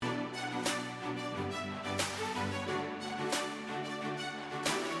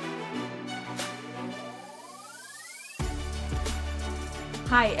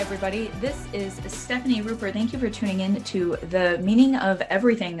Hi, everybody. This is Stephanie Rupert. Thank you for tuning in to the Meaning of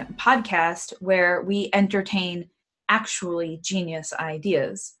Everything podcast, where we entertain actually genius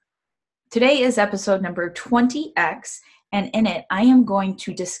ideas. Today is episode number 20X, and in it, I am going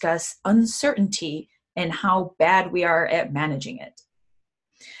to discuss uncertainty and how bad we are at managing it.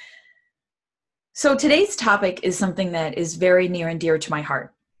 So today's topic is something that is very near and dear to my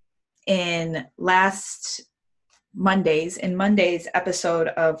heart. In Monday's episode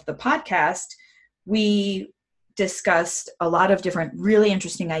of the podcast, we discussed a lot of different really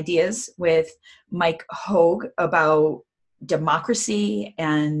interesting ideas with Mike Hogue about democracy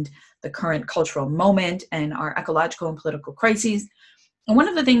and the current cultural moment and our ecological and political crises. And one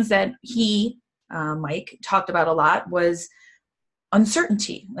of the things that Mike, talked about a lot was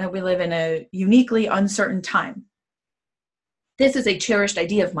uncertainty, that we live in a uniquely uncertain time. This is a cherished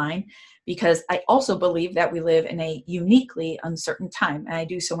idea of mine, because I also believe that we live in a uniquely uncertain time. And I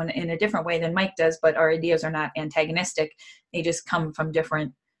do so in a different way than Mike does, but our ideas are not antagonistic. They just come from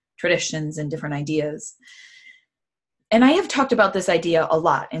different traditions and different ideas. And I have talked about this idea a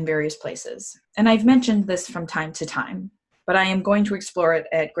lot in various places. And I've mentioned this from time to time, but I am going to explore it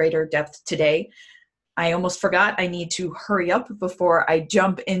at greater depth today. I almost forgot I need to hurry up before I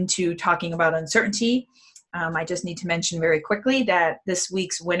jump into talking about uncertainty. I just need to mention very quickly that this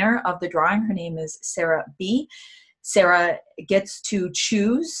week's winner of the drawing, her name is Sarah B. Sarah gets to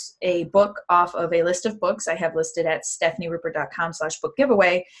choose a book off of a list of books I have listed at stephanierupert.com/book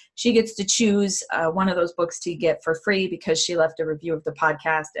giveaway. She gets to choose one of those books to get for free because she left a review of the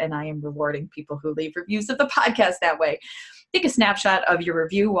podcast, and I am rewarding people who leave reviews of the podcast that way. Take a snapshot of your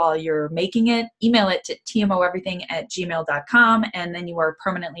review while you're making it, email it to tmoeverything@gmail.com, and then you are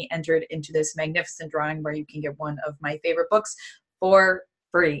permanently entered into this magnificent drawing where you can get one of my favorite books for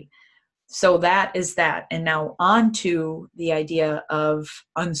free. So that is that. And now on to the idea of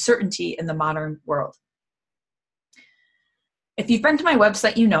uncertainty in the modern world. If you've been to my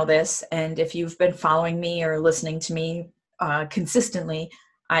website, you know this, and if you've been following me or listening to me consistently,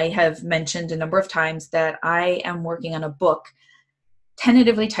 I have mentioned a number of times that I am working on a book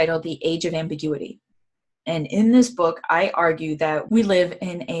tentatively titled The Age of Ambiguity. And in this book, I argue that we live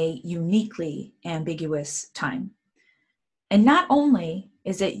in a uniquely ambiguous time. And not only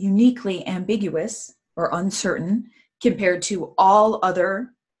is it uniquely ambiguous or uncertain compared to all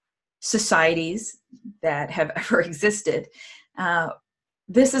other societies that have ever existed,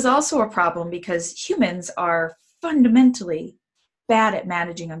 this is also a problem because humans are fundamentally bad at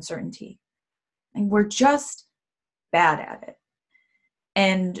managing uncertainty. And we're just bad at it.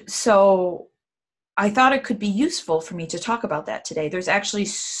 And so I thought it could be useful for me to talk about that today. There's actually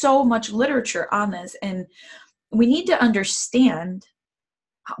so much literature on this, and we need to understand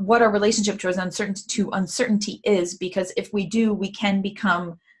what our relationship to uncertainty is, because if we do, we can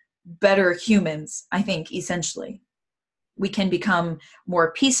become better humans, I think, essentially. We can become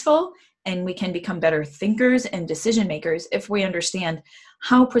more peaceful, and we can become better thinkers and decision makers if we understand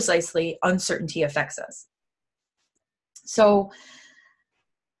how precisely uncertainty affects us. So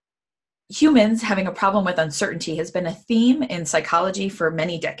humans having a problem with uncertainty has been a theme in psychology for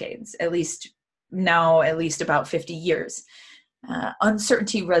many decades, at least about 50 years.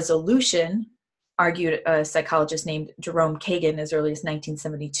 Uncertainty resolution, argued a psychologist named Jerome Kagan as early as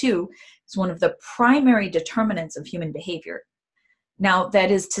 1972, is one of the primary determinants of human behavior. Now, that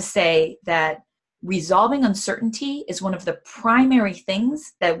is to say that resolving uncertainty is one of the primary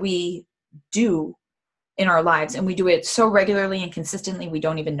things that we do in our lives, and we do it so regularly and consistently we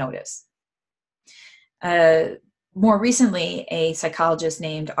don't even notice. More recently, a psychologist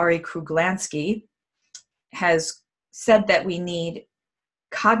named Ari Kruglanski has said that we need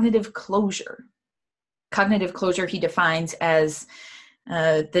cognitive closure. Cognitive closure he defines as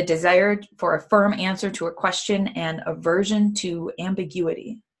the desire for a firm answer to a question and aversion to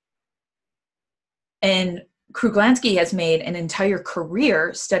ambiguity. And Kruglanski has made an entire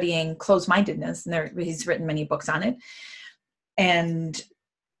career studying closed-mindedness, and he's written many books on it. And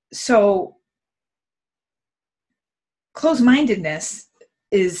so closed-mindedness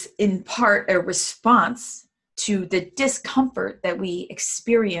is in part a response to the discomfort that we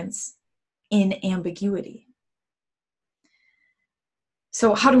experience in ambiguity.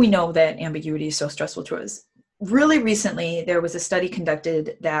 So how do we know that ambiguity is so stressful to us? Really recently, there was a study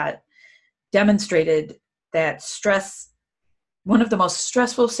conducted that demonstrated that one of the most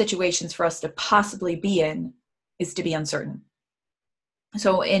stressful situations for us to possibly be in is to be uncertain.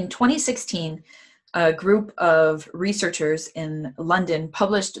 So in 2016, a group of researchers in London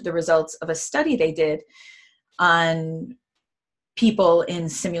published the results of a study they did on people in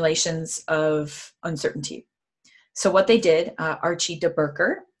simulations of uncertainty. So what they did, Archie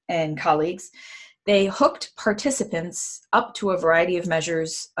DeBerker and colleagues, they hooked participants up to a variety of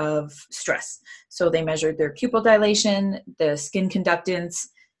measures of stress. So they measured their pupil dilation, the skin conductance,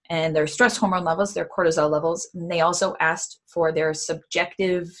 and their stress hormone levels, their cortisol levels. And they also asked for their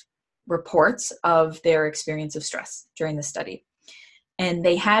subjective reports of their experience of stress during the study. And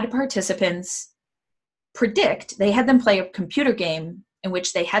they had participants they had them play a computer game in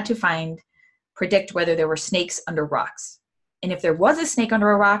which they had to predict whether there were snakes under rocks. And if there was a snake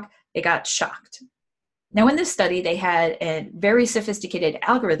under a rock, they got shocked. Now, in this study, they had a very sophisticated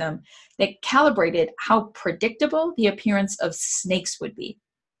algorithm that calibrated how predictable the appearance of snakes would be.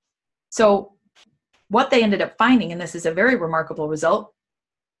 So what they ended up finding, and this is a very remarkable result,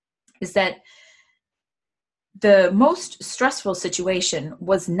 is that the most stressful situation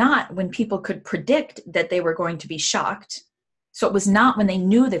was not when people could predict that they were going to be shocked. So it was not when they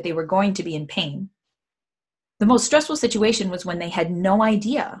knew that they were going to be in pain. The most stressful situation was when they had no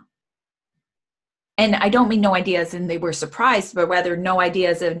idea. And I don't mean no idea as in they were surprised, but rather no idea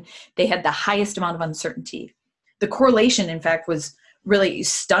as in they had the highest amount of uncertainty. The correlation, in fact, was really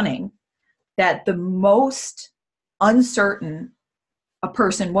stunning, that the most uncertain a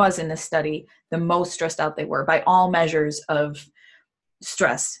person was in this study, the most stressed out they were by all measures of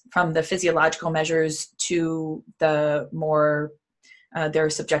stress, from the physiological measures to the more their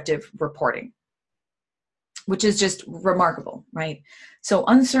subjective reporting, which is just remarkable, right? So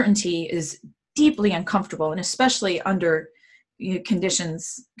uncertainty is deeply uncomfortable, and especially under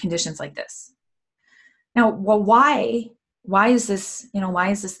conditions like this. Now, well, why is this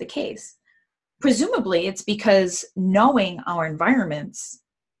the case? Presumably, it's because knowing our environments,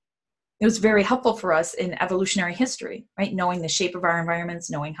 it was very helpful for us in evolutionary history, right? Knowing the shape of our environments,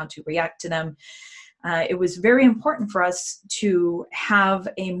 knowing how to react to them. It was very important for us to have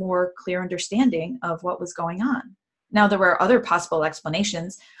a more clear understanding of what was going on. Now, there were other possible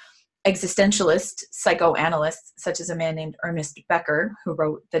explanations. Existentialist psychoanalysts, such as a man named Ernest Becker, who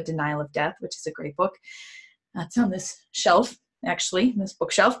wrote The Denial of Death, which is a great book. It's on this shelf, actually, this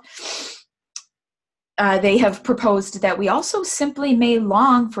bookshelf. They have proposed that we also simply may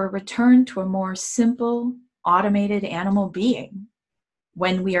long for a return to a more simple, automated animal being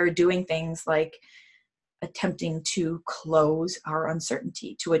when we are doing things like attempting to close our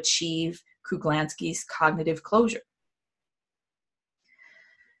uncertainty, to achieve Kuglansky's cognitive closure.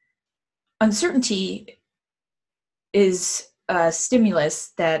 Uncertainty is a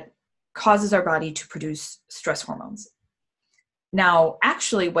stimulus that causes our body to produce stress hormones. Now,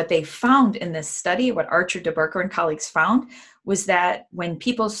 actually, what they found in this study, what Archie DeBerker and colleagues found, was that when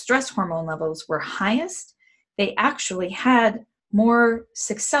people's stress hormone levels were highest, they actually had more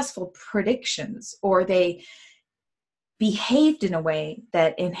successful predictions, or they behaved in a way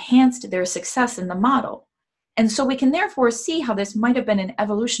that enhanced their success in the model. And so we can therefore see how this might have been an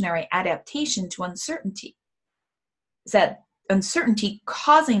evolutionary adaptation to uncertainty. Is that uncertainty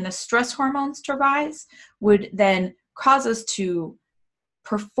causing the stress hormones to rise would then cause us to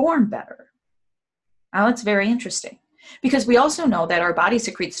perform better. Now, that's very interesting, because we also know that our body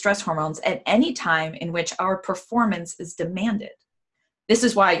secretes stress hormones at any time in which our performance is demanded. This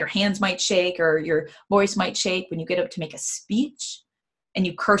is why your hands might shake or your voice might shake when you get up to make a speech and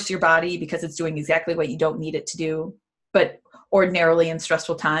you curse your body because it's doing exactly what you don't need it to do. But ordinarily in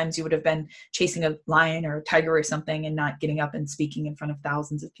stressful times, you would have been chasing a lion or a tiger or something and not getting up and speaking in front of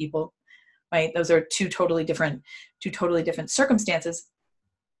thousands of people. Right? Those are two totally different circumstances.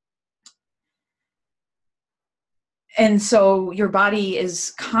 And so your body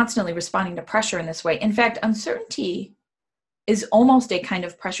is constantly responding to pressure in this way. In fact, uncertainty is almost a kind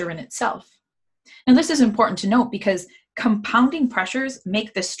of pressure in itself. And this is important to note because compounding pressures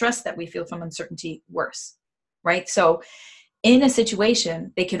make the stress that we feel from uncertainty worse, right? So in a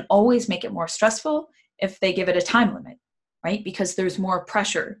situation, they can always make it more stressful if they give it a time limit, right? Because there's more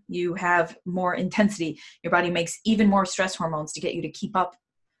pressure, you have more intensity, your body makes even more stress hormones to get you to keep up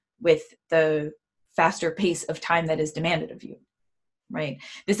with the faster pace of time that is demanded of you, right?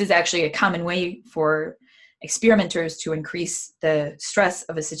 This is actually a common way for experimenters to increase the stress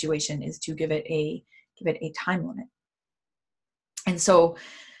of a situation, is to give it a time limit. And so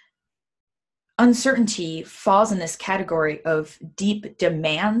uncertainty falls in this category of deep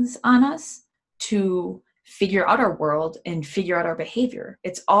demands on us to figure out our world and figure out our behavior.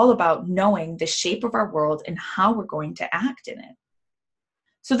 It's all about knowing the shape of our world and how we're going to act in it.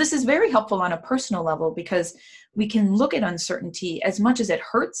 So this is very helpful on a personal level because we can look at uncertainty, as much as it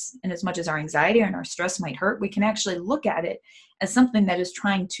hurts and as much as our anxiety and our stress might hurt, we can actually look at it as something that is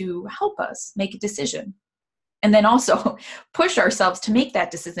trying to help us make a decision. And then also push ourselves to make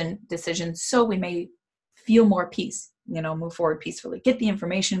that decision so we may feel more peace, move forward peacefully, get the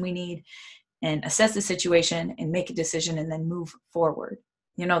information we need and assess the situation and make a decision and then move forward.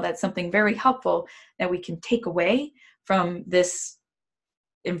 That's something very helpful that we can take away from this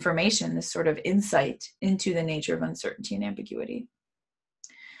information, this sort of insight into the nature of uncertainty and ambiguity.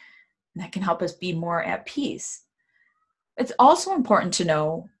 And that can help us be more at peace. It's also important to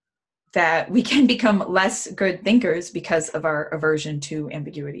know that we can become less good thinkers because of our aversion to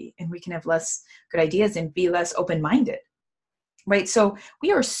ambiguity, and we can have less good ideas and be less open-minded, right? So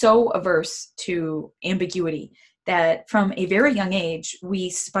we are so averse to ambiguity that from a very young age, we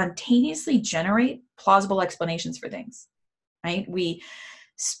spontaneously generate plausible explanations for things, right? We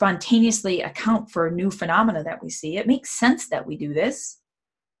spontaneously account for new phenomena that we see. It makes sense that we do this.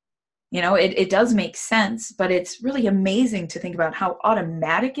 It does make sense, but it's really amazing to think about how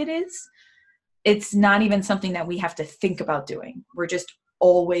automatic it is. It's not even something that we have to think about doing. We're just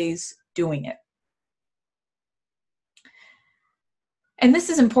always doing it. And this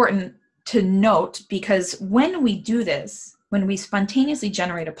is important to note because when we do this, when we spontaneously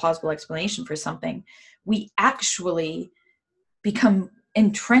generate a plausible explanation for something, we actually become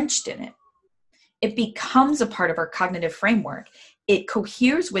entrenched in it. It becomes a part of our cognitive framework. It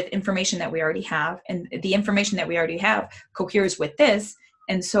coheres with information that we already have, and the information that we already have coheres with this,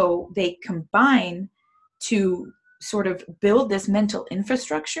 and so they combine to sort of build this mental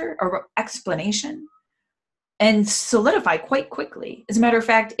infrastructure or explanation and solidify quite quickly. As a matter of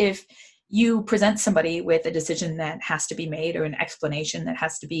fact, if you present somebody with a decision that has to be made or an explanation that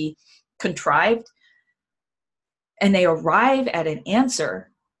has to be contrived, and they arrive at an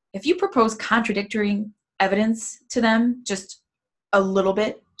answer, if you propose contradictory evidence to them just a little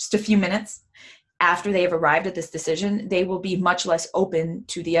bit, just a few minutes after they have arrived at this decision, they will be much less open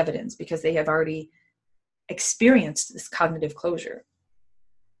to the evidence because they have already experienced this cognitive closure.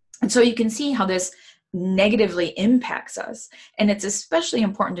 And so you can see how this negatively impacts us. And it's especially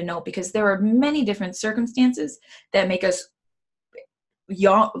important to note because there are many different circumstances that make us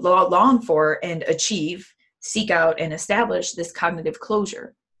long for and achieve, seek out, and establish this cognitive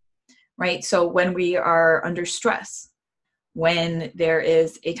closure, right? So when we are under stress, when there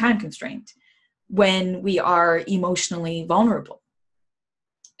is a time constraint, when we are emotionally vulnerable.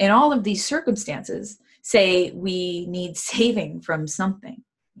 In all of these circumstances, say we need saving from something,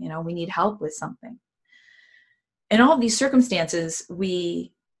 we need help with something. In all of these circumstances,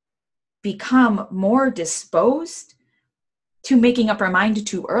 we become more disposed to making up our mind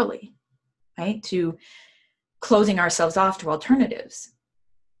too early, right? To closing ourselves off to alternatives.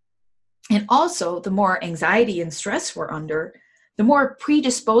 And also, the more anxiety and stress we're under, the more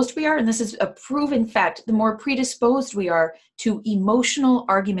predisposed we are, and this is a proven fact, the more predisposed we are to emotional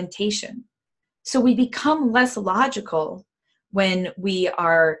argumentation. So we become less logical when we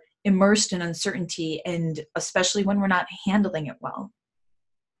are immersed in uncertainty, and especially when we're not handling it well.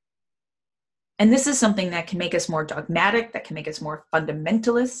 And this is something that can make us more dogmatic, that can make us more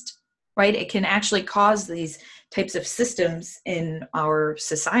fundamentalist, right? It can actually cause these types of systems in our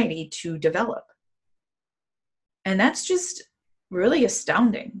society to develop. And that's just really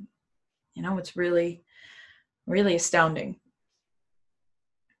astounding. It's really, really astounding.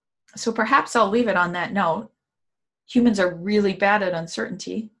 So perhaps I'll leave it on that note. Humans are really bad at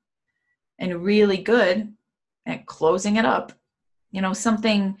uncertainty and really good at closing it up.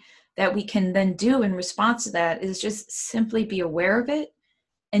 Something that we can then do in response to that is just simply be aware of it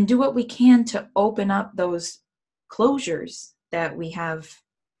and do what we can to open up those closures that we have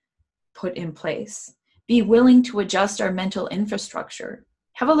put in place. Be willing to adjust our mental infrastructure.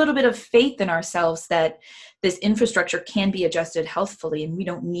 Have a little bit of faith in ourselves that this infrastructure can be adjusted healthfully and we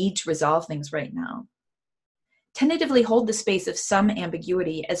don't need to resolve things right now. Tentatively hold the space of some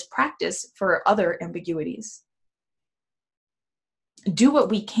ambiguity as practice for other ambiguities. Do what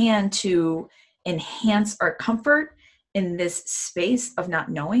we can to enhance our comfort in this space of not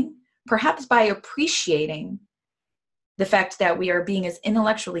knowing, perhaps by appreciating the fact that we are being as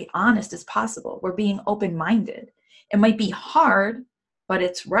intellectually honest as possible. We're being open-minded. It might be hard, but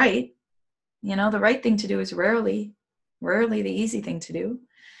it's right. The right thing to do is rarely the easy thing to do.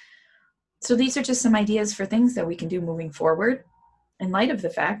 So these are just some ideas for things that we can do moving forward in light of the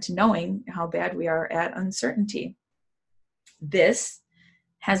fact, knowing how bad we are at uncertainty. This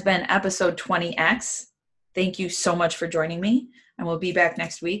has been episode 20X. Thank you so much for joining me. And we'll be back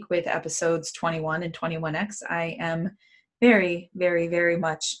next week with episodes 21 and 21X. I am very, very, very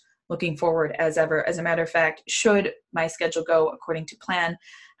much looking forward as ever. As a matter of fact, should my schedule go according to plan,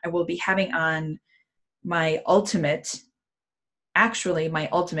 I will be having on my ultimate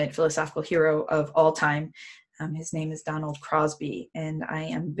philosophical hero of all time. His name is Donald Crosby, and I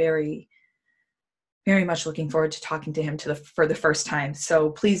am very, very much looking forward to talking to him for the first time.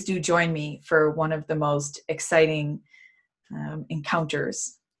 So please do join me for one of the most exciting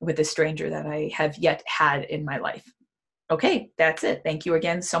encounters with a stranger that I have yet had in my life. Okay, that's it. Thank you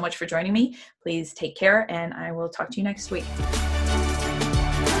again so much for joining me. Please take care, and I will talk to you next week.